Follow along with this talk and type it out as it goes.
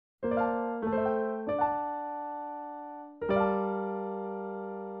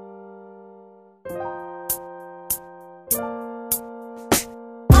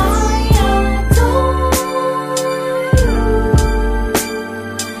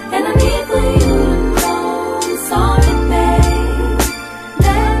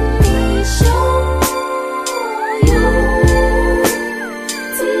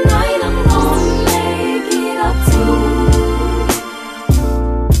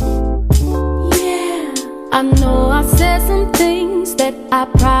I know I said some things that I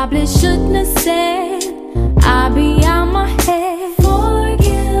probably shouldn't have said. I be out my head.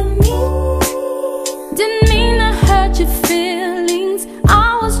 Forgive me. Didn't mean to hurt your feelings.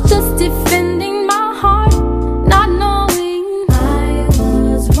 I was just defending my heart, not knowing I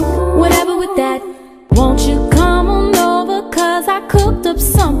was wrong. Whatever with that, won't you come on over? 'Cause I cooked up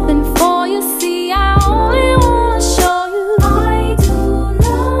something for you. See, I only wanna show you I do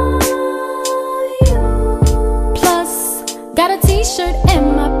love you. Plus, got a t-shirt and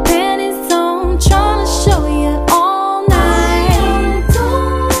my panties on, trying to show you all night.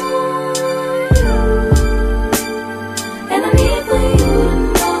 And I need for you to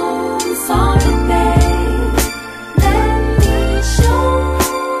know I'm sorry, babe. Let me show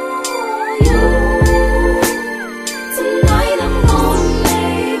you. Tonight I'm gonna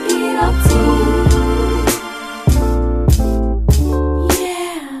make it up to you.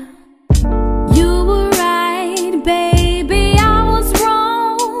 Yeah. You were right, baby, I was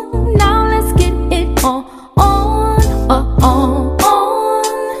wrong. Now let's get it on.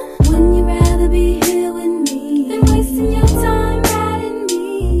 Wouldn't you rather be here with me than wasting your time riding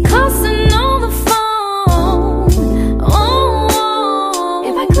me? Cussing on the phone. Oh,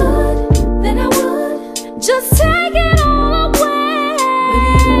 if I could, then I would just take it all away. But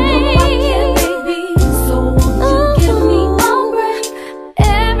you know I can't, baby. So won't you give me all breath,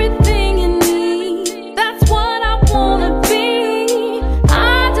 everything you need? That's what I wanna be.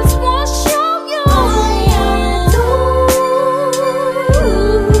 I just wanna show you I do.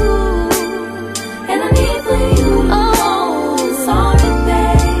 And I need for you to know I'm sorry,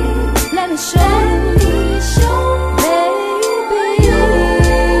 babe. Let me show you.